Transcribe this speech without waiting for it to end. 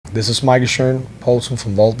This is Michael Poulsen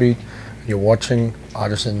from Volbeat. You're watching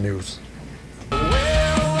Artisan News.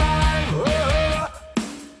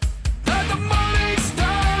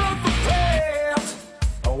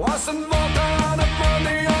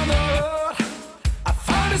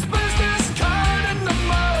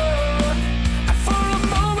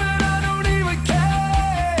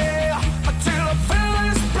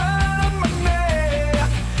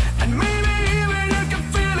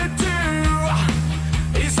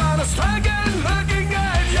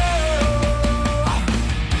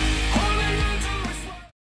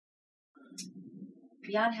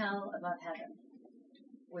 Beyond Hell, Above Heaven.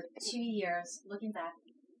 With 2 years, looking back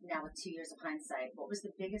now with 2 years of hindsight, what was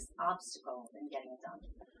the biggest obstacle in getting it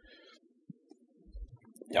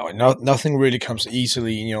done? Nothing really comes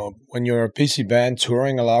easily. When you're a busy band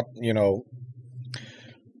touring a lot, you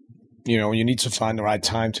need to find the right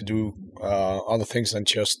time to do other things than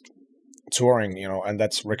just touring, and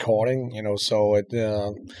that's recording, so it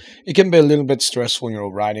can be a little bit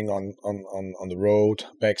stressful, writing on the road,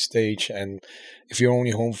 backstage, and if you're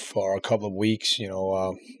only home for a couple of weeks, I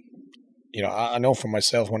know for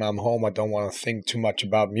myself, when I'm home, I don't want to think too much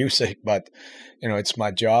about music, but it's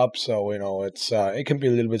my job, so it can be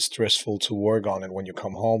a little bit stressful to work on it when you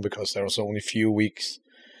come home, because there's only a few weeks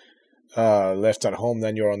left at home,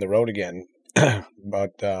 then you're on the road again.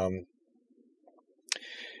 But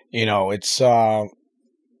it's I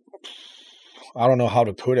don't know how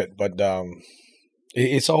to put it, but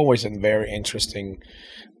it's always a very interesting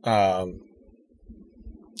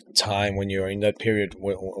time when you're in that period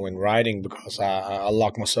when writing, because I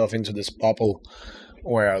lock myself into this bubble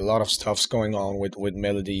where a lot of stuff's going on with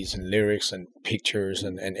melodies and lyrics and pictures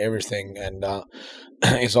and everything, and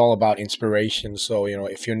it's all about inspiration. So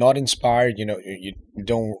if you're not inspired, you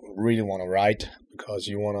don't really want to write, because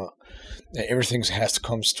you want to, everything has to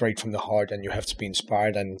come straight from the heart, and you have to be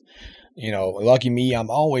inspired. And lucky me, I'm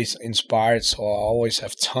always inspired, so I always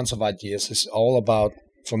have tons of ideas. It's all about,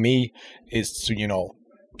 for me, is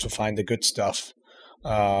to find the good stuff.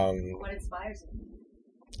 What inspires you?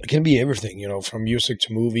 It can be everything, from music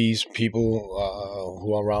to movies, people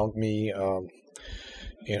who are around me.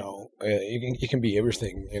 It can be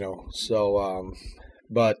everything, So,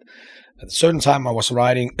 but at a certain time, I was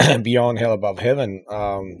writing Beyond Hell, Above Heaven.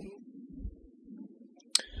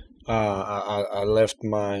 I left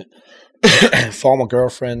my former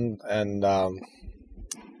girlfriend, and I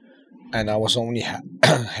was only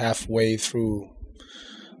halfway through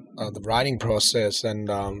the writing process, and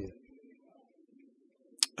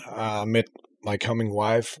I met my coming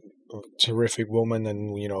wife, a terrific woman,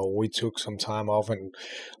 and we took some time off and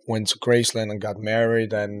went to Graceland and got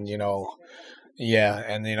married, and yeah,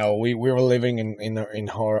 and we were living in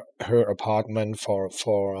her apartment for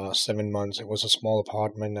 7 months. It was a small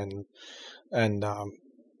apartment, and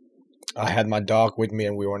I had my dog with me,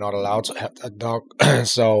 and we were not allowed to have that dog.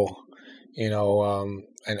 So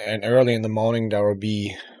and early in the morning there would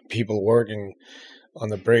be people working on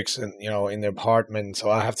the bricks and in the apartment, so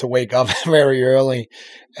I have to wake up very early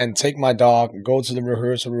and take my dog, go to the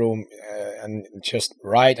rehearsal room, and just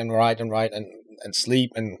write and write and write and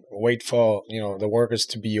sleep and wait for the workers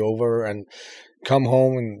to be over, and come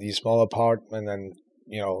home in the small apartment, and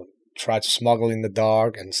try to smuggle in the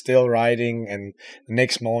dark and still writing, and the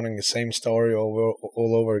next morning the same story all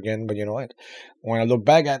over again. But what, when I look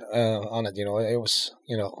back at on it, it was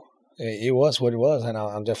it was what it was, and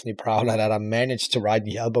I'm definitely proud of that. I managed to write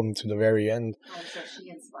the album to the very end. I'm sure she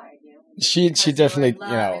inspired you. She definitely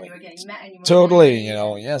totally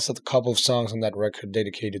yes, a couple of songs on that record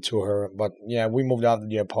dedicated to her. But yeah, we moved out of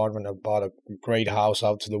the apartment. I bought a great house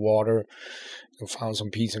out to the water and found some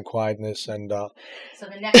peace and quietness. And so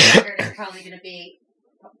the next record is probably going to be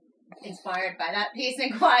inspired by that peace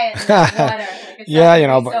and quiet and water.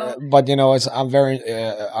 Yeah, but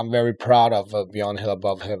I'm very proud of Beyond Hell,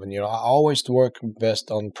 Above Heaven. I always work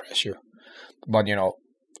best on pressure, but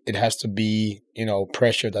it has to be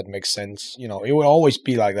pressure that makes sense. It will always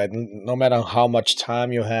be like that, no matter how much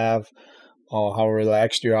time you have or how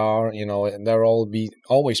relaxed you are. There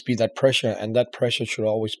always be that pressure, and that pressure should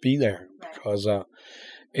always be there, right? Because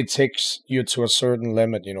it takes you to a certain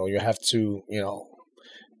limit. You have to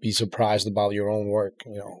be surprised about your own work.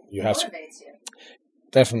 You have to.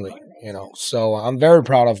 Definitely, So I'm very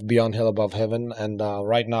proud of Beyond Hell, Above Heaven, and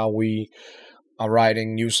right now we are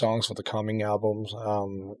writing new songs for the coming albums.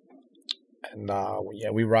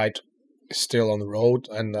 We write still on the road,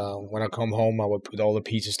 and when I come home, I will put all the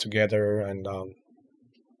pieces together, and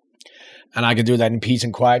I can do that in peace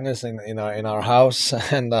and quietness in our house,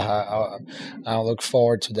 and I look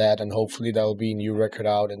forward to that, and hopefully there will be a new record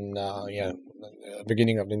out in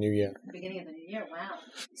beginning of the new year. Beginning of the new year, wow.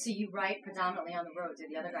 So you write predominantly on the road. Do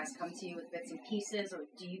the other guys come to you with bits and pieces, or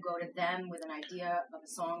do you go to them with an idea of a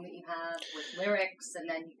song that you have with lyrics, and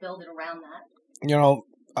then you build it around that? You know,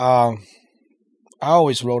 I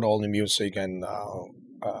always wrote all the music, and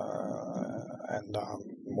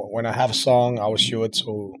when I have a song, I will show it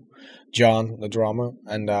to John, the drummer,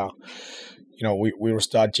 and we will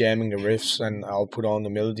start jamming the riffs, and I'll put on the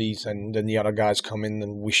melodies, and then the other guys come in,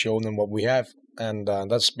 and we show them what we have, and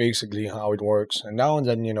that's basically how it works. And now and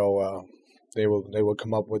then, they will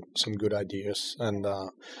come up with some good ideas, and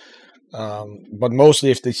but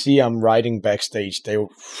mostly if they see I'm writing backstage, they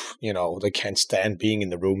can't stand being in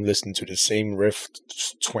the room listening to the same riff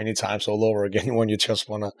 20 times all over again when you just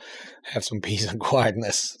want to have some peace and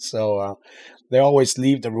quietness. So they always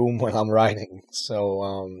leave the room when I'm writing.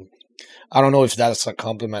 So I don't know if that's a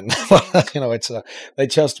compliment. It's they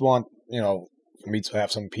just want me to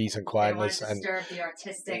have some peace and quietness. They don't want to disturb the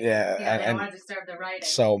artistic. Yeah, they don't want to disturb the writing.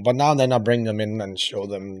 So, but now and then I bring them in and show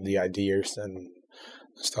them the ideas and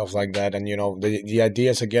stuff like that. And the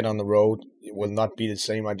ideas I get on the road will not be the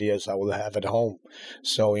same ideas I will have at home.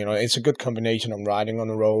 So it's a good combination of writing on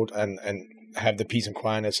the road and have the peace and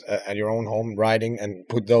quietness at your own home, writing and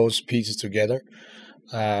put those pieces together.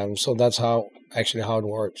 So that's how it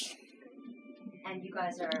works. And you've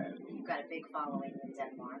got a big following in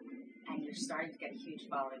Denmark, and you're starting to get a huge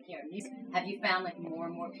following here. Have you found like more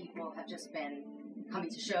and more people have just been coming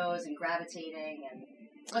to shows and gravitating? And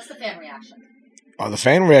what's the fan reaction? The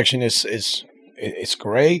fan reaction is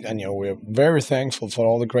great, and we're very thankful for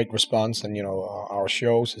all the great response, and our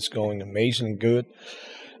shows is going amazing good,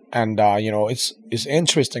 and it's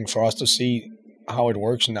interesting for us to see how it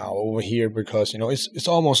works now over here, because it's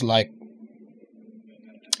almost like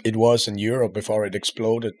it was in Europe before it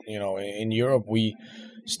exploded. In Europe we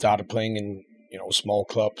started playing in small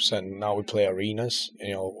clubs, and now we play arenas.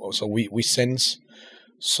 So we sense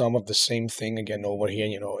some of the same thing again over here.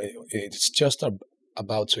 It's just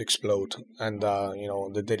about to explode, and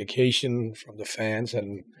the dedication from the fans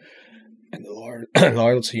and the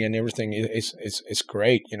loyalty and everything is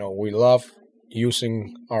great. We love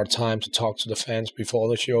using our time to talk to the fans before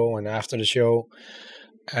the show and after the show,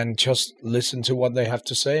 and just listen to what they have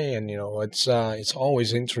to say. And it's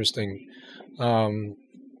always interesting.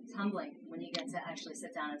 It's humbling when you get to actually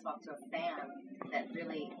sit down and talk to a fan that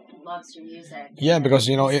really loves your music. Yeah, because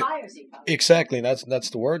inspires you. Exactly, that's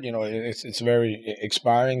the word. It's very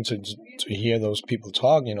inspiring to hear those people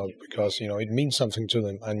talk. Because it means something to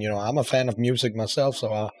them, and I'm a fan of music myself,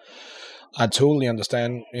 so I totally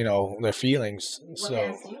understand their feelings. What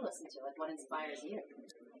bands do you listen to? Like, what inspires you?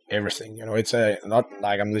 Everything. It's not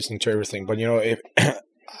like I'm listening to everything, but if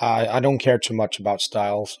I don't care too much about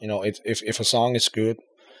styles. If a song is good,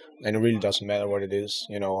 then it really doesn't matter what it is.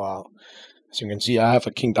 As you can see, I have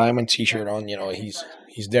a King Diamond T-shirt on.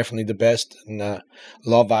 He's definitely the best, and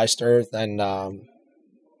love Iced Earth, and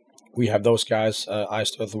we have those guys,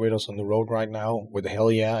 Iced Earth, with us on the road right now with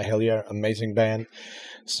Hell Yeah, amazing band.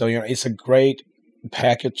 So it's a great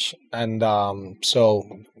package, and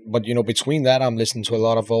but between that, I'm listening to a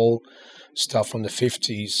lot of old stuff from the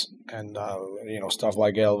 50s, and stuff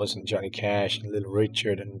like Elvis and Johnny Cash and Little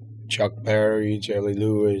Richard and Chuck Berry, Jerry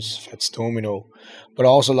Lewis, Fats Domino, but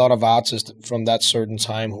also a lot of artists from that certain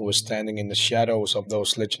time who were standing in the shadows of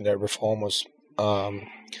those legendary reformers.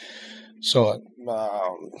 So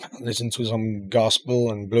listen to some gospel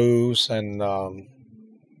and blues, and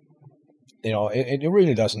it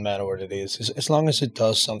really doesn't matter what it is, as long as it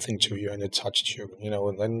does something to you and it touches you.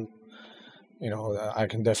 Then I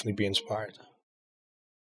can definitely be inspired.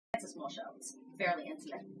 It's a small show. It's fairly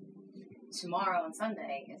intimate. Tomorrow and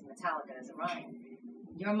Sunday is Metallica and Orion.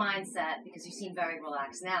 Your mindset, because you seem very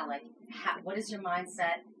relaxed now, like what is your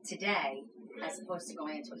mindset today as opposed to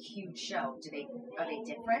going into a huge show? Are they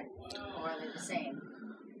different, or are they the same?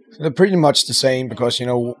 They're pretty much the same, because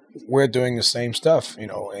we're doing the same stuff.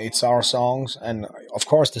 It's our songs, and of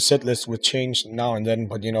course the set list would change now and then,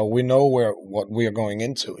 but we know what we are going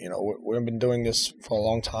into. We've been doing this for a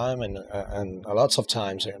long time, and lots of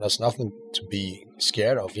times there's nothing to be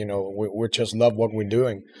scared of. We just love what we're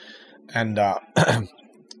doing, and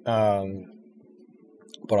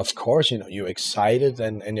but of course you're excited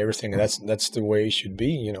and everything. That's the way it should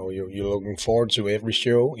be. You're looking forward to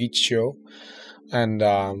each show. And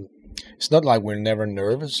it's not like we're never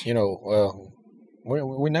nervous,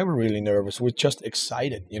 we're never really nervous. We're just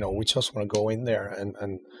excited, we just want to go in there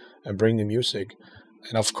and bring the music.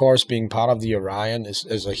 And of course, being part of the Orion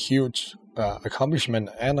is a huge accomplishment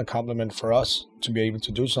and a compliment for us to be able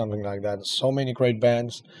to do something like that. So many great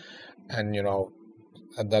bands, and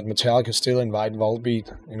that Metallica still invite Volbeat,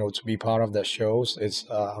 to be part of their shows. It's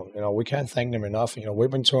we can't thank them enough.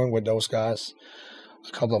 We've been touring with those guys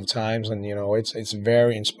a couple of times, and it's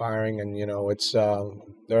very inspiring, and it's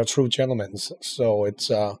they're true gentlemen. So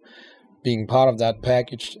it's being part of that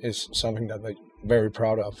package is something that I'm very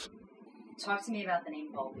proud of. Talk to me about the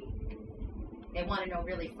name Volbeat. They want to know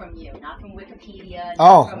really from you, not from Wikipedia.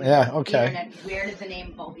 From okay. Internet. Where did the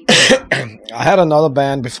name Volbeat come from? I had another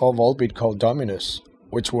band before Volbeat called Dominus,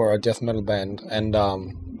 which were a death metal band, and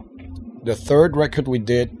the third record we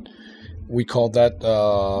did, we called that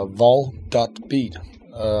Vol.beat,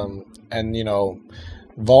 and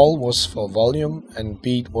Vol was for volume, and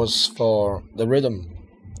beat was for the rhythm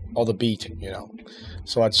or the beat.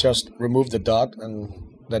 So I just removed the dot,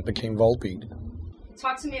 and that became Volbeat.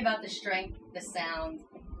 Talk to me about the strength, the sound,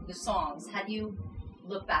 the songs. How do you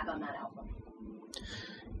look back on that album?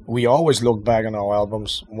 We always look back on our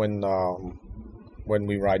albums when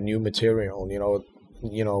we write new material.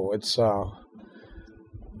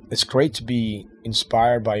 It's great to be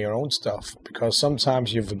inspired by your own stuff, because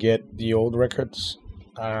sometimes you forget the old records,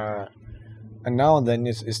 and now and then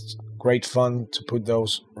it's great fun to put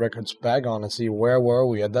those records back on and see where were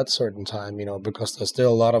we at that certain time. Because there's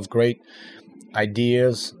still a lot of great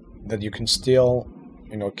ideas that you can still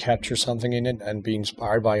capture something in it and be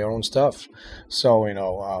inspired by your own stuff. So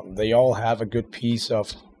they all have a good piece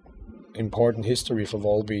of important history for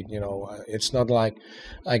Volbeat. It's not like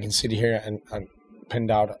I can sit here and pinned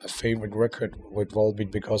out a favorite record with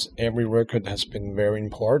Volbeat, because every record has been very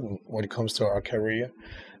important when it comes to our career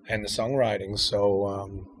and the songwriting.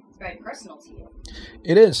 So it's very personal to you.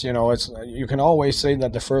 It is. It's, you can always say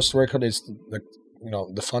that the first record is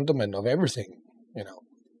the fundament of everything.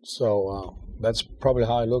 So that's probably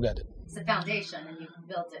how I look at it. It's the foundation, and you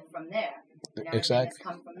built it from there. Exactly. It's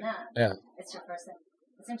come from that. Yeah. It's your first thing.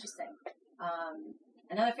 It's interesting.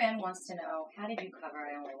 Another fan wants to know, how did you cover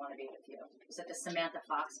I Only Want to Be With You? Was it the Samantha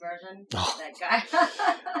Fox version? Oh. That guy?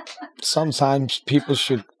 Sometimes people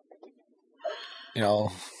should, No.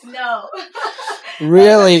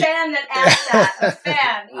 Really? A fan that asked that. A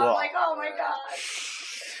fan. I'm like, oh my God.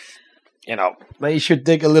 They should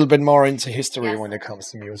dig a little bit more into history when it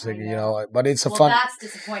comes to music, but it's fun. That's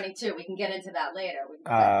disappointing too. We can get into that later.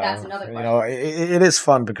 That's another question. It is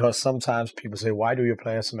fun, because sometimes people say, why do you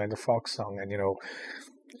play a Samantha Fox song? And,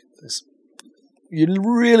 you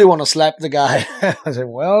really want to slap the guy. I say,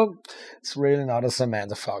 well, it's really not a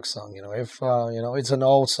Samantha Fox song. If, it's an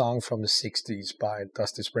old song from the 60s by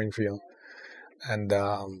Dusty Springfield. And,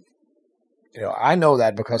 I know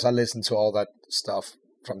that because I listen to all that stuff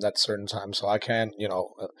from that certain time, so I can't,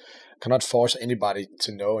 cannot force anybody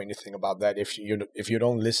to know anything about that. If you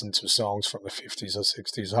don't listen to songs from the 50s or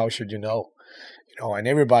 60s, how should you know? And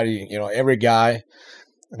everybody, every guy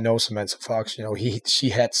knows Samantha Fox. She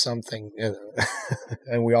had something,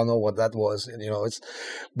 and we all know what that was.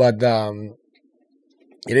 But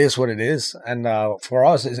it is what it is, and for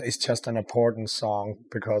us, it's just an important song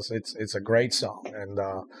because it's a great song, and.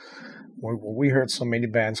 We heard so many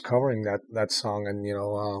bands covering that song, and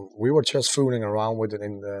we were just fooling around with it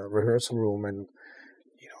in the rehearsal room, and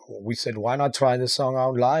we said, why not try this song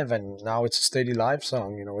out live? And now it's a steady live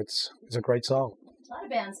song. It's a great song. A lot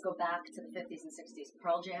of bands go back to the 50s and 60s.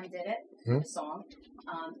 Pearl Jam did it, the song.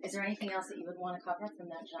 Is there anything else that you would want to cover from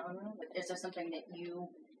that genre? Is there something that you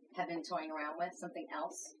have been toying around with, something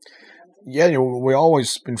else? Yeah, we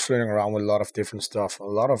always been flirting around with a lot of different stuff, a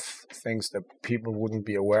lot of things that people wouldn't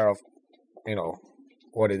be aware of.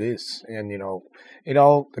 What it is, and it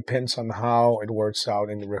all depends on how it works out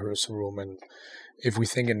in the rehearsal room, and if we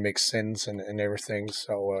think it makes sense and everything.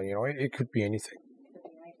 So it could be anything.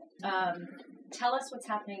 Tell us what's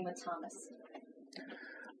happening with Thomas.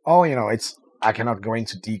 Oh, it's, I cannot go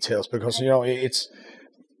into details because it's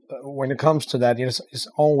when it comes to that, it's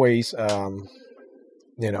always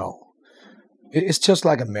it's just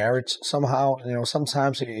like a marriage somehow.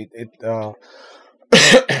 Sometimes it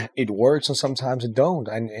it works and sometimes it don't,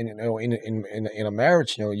 and in a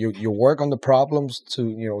marriage, you work on the problems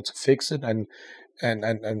to fix it and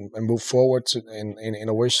move forward in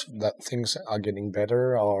a wish that things are getting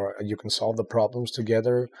better, or you can solve the problems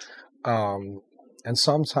together, and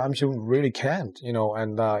sometimes you really can't,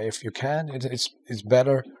 and if you can, it's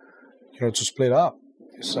better to split up.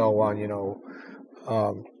 So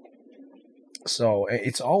so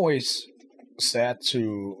it's always sad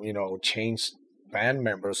to change band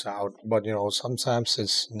members out, but sometimes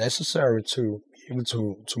it's necessary to be able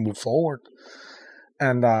to move forward.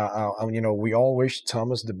 And we all wish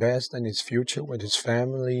Thomas the best in his future with his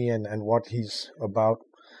family and what he's about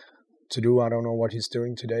to do. I don't know what he's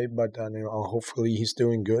doing today, but hopefully he's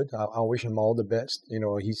doing good. I wish him all the best.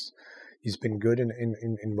 He's been good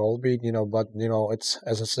in Volbeat, but it's,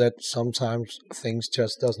 as I said, sometimes things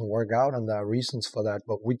just doesn't work out, and there are reasons for that.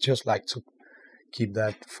 But we just like to keep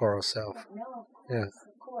that for ourselves. No, of course, Yeah.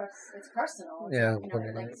 of course. It's personal. It's, Yeah,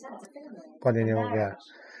 like you said, it's a family. but It's a yeah. marriage.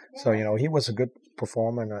 So he was a good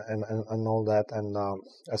performer and all that. And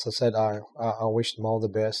as I said, I wish him all the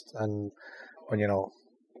best. And but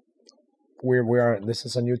we are. This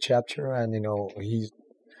is a new chapter, and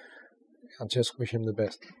I just wish him the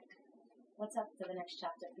best. What's up for the next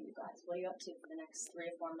chapter for you guys? What are you up to for the next 3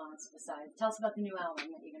 or 4 months? Besides, tell us about the new album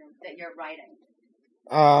that you're writing.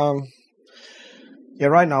 Yeah,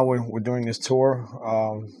 right now we're doing this tour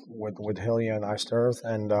with Hilly and Iced Earth,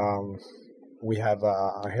 and we have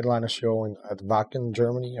a headliner show at Wacken,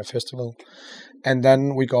 Germany, a festival, and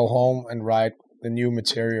then we go home and write the new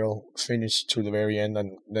material, finish to the very end,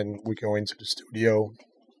 and then we go into the studio,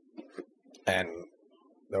 and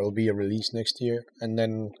there will be a release next year, and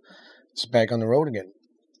then it's back on the road again.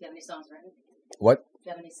 Do you have any songs written? What? Do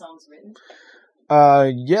you have any songs written?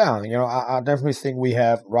 Yeah, I definitely think we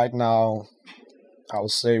have right now. I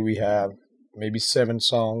would say we have maybe 7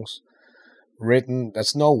 songs written.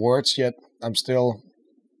 There's no words yet. I'm still,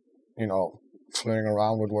 flirting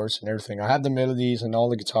around with words and everything. I have the melodies and all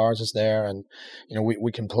the guitars is there, and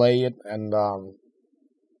we can play it, and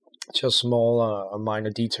just small minor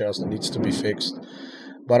details that needs to be fixed.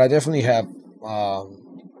 But I definitely have, I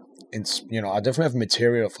definitely have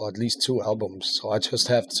material for at least 2 albums. So I just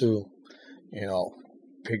have to,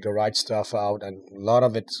 pick the right stuff out, and a lot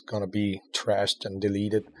of it's gonna be trashed and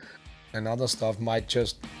deleted, and other stuff might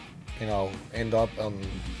just end up on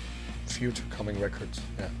future coming records.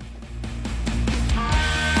 Yeah.